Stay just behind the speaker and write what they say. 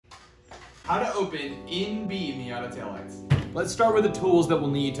how to open NB Miata taillights. Let's start with the tools that we'll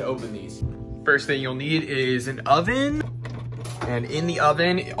need to open these. First thing you'll need is an oven. And in the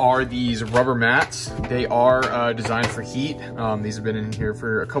oven are these rubber mats. They are designed for heat. These have been in here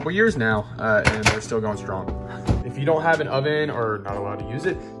for a couple years now, and they're still going strong. If you don't have an oven or not allowed to use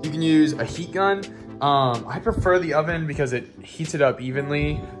it, you can use a heat gun. I prefer the oven because it heats it up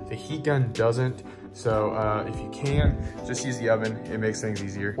evenly. The heat gun doesn't. So if you can, just use the oven. It makes things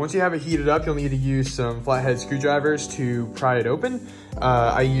easier. Once you have it heated up, you'll need to use some flathead screwdrivers to pry it open.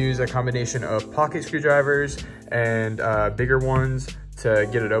 I use a combination of pocket screwdrivers and bigger ones to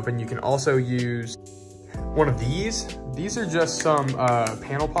get it open. You can also use one of these. These are just some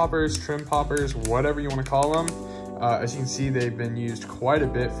panel poppers, trim poppers, whatever you want to call them. As you can see, they've been used quite a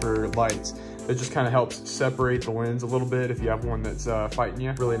bit for lights. It just kind of helps separate the lens a little bit if you have one that's fighting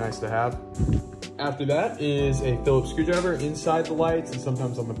you. Really nice to have. After that is a Phillips screwdriver inside the lights, and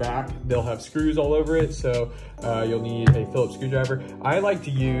sometimes on the back. They'll have screws all over it, so you'll need a Phillips screwdriver. I like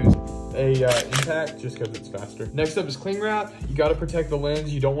to use a impact just because it's faster. Next up is cling wrap. You got to protect the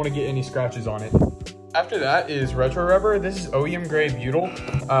lens. You don't want to get any scratches on it. After that is retro rubber. This is OEM grade butyl.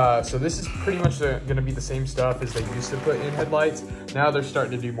 So this is pretty much gonna be the same stuff as they used to put in headlights. Now they're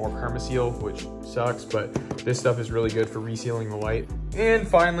starting to do more permaseal, which sucks, but this stuff is really good for resealing the light. And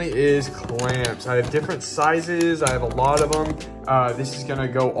finally is clamps. I have different sizes. I have a lot of them. This is gonna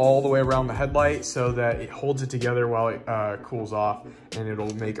go all the way around the headlight so that it holds it together while it cools off, and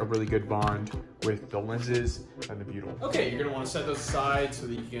it'll make a really good bond with the lenses and the butyl. Okay, you're gonna wanna set those aside so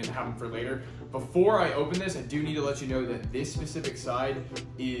that you can have them for later. Before I open this, I do need to let you know that this specific side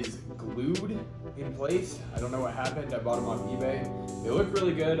is glued in place. I don't know what happened. I bought them on eBay. They look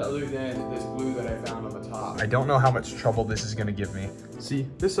really good other than this glue that I found on the top. I don't know how much trouble this is gonna give me. See,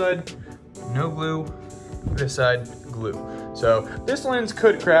 this side, no glue. This side, glue. So this lens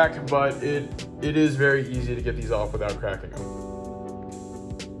could crack, but it is very easy to get these off without cracking them.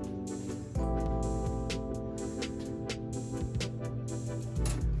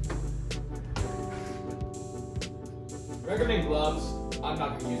 Recommend gloves. I'm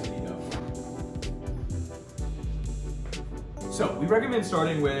not going to use any though. So we recommend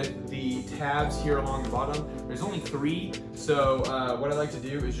starting with the tabs here along the bottom. There's only 3, so what I like to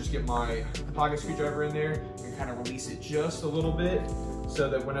do is just get my pocket screwdriver in there and kind of release it just a little bit so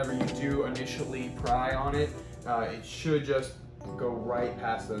that whenever you do initially pry on it, it should just go right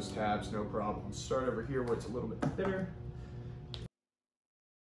past those tabs, no problem. Start over here where it's a little bit thinner.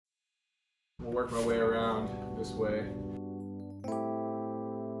 We'll work my way around this way.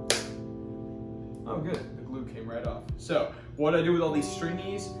 Oh good, the glue came right off. So what I do with all these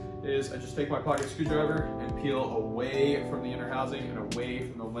stringies is I just take my pocket screwdriver and peel away from the inner housing and away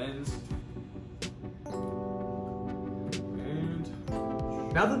from the lens. And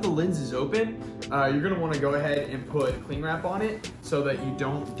now that the lens is open, you're gonna wanna go ahead and put cling wrap on it so that you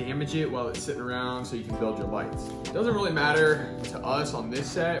don't damage it while it's sitting around so you can build your lights. It doesn't really matter to us on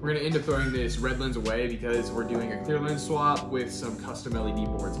this set. We're gonna end up throwing this red lens away because we're doing a clear lens swap with some custom LED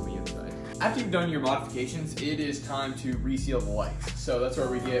boards on the inside. After you've done your modifications, it is time to reseal the lights. So that's where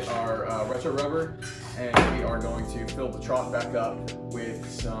we get our retro rubber, and we are going to fill the trough back up with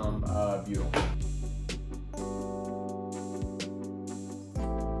some butyl.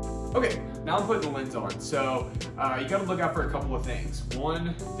 Okay, now I'm putting the lens on. So you gotta look out for a couple of things.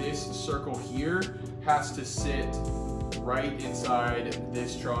 One, this circle here has to sit right inside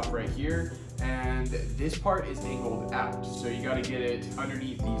this trough right here. And this part is angled out, so you gotta get it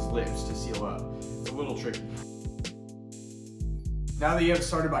underneath these lips to seal up. It's a little tricky. Now that you have it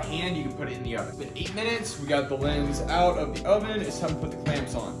started by hand, you can put it in the oven. It's been 8 minutes, we got the lens out of the oven, it's time to put the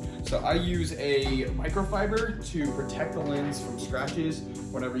clamps on. So I use a microfiber to protect the lens from scratches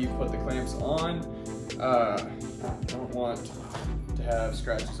whenever you put the clamps on. You don't want to have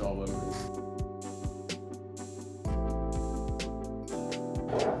scratches all over it.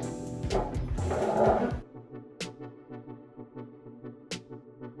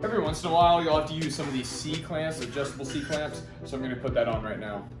 Every once in a while, you'll have to use some of these C-clamps, adjustable C-clamps, so I'm going to put that on right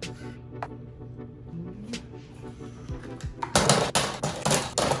now.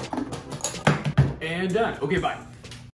 And done. Okay, bye.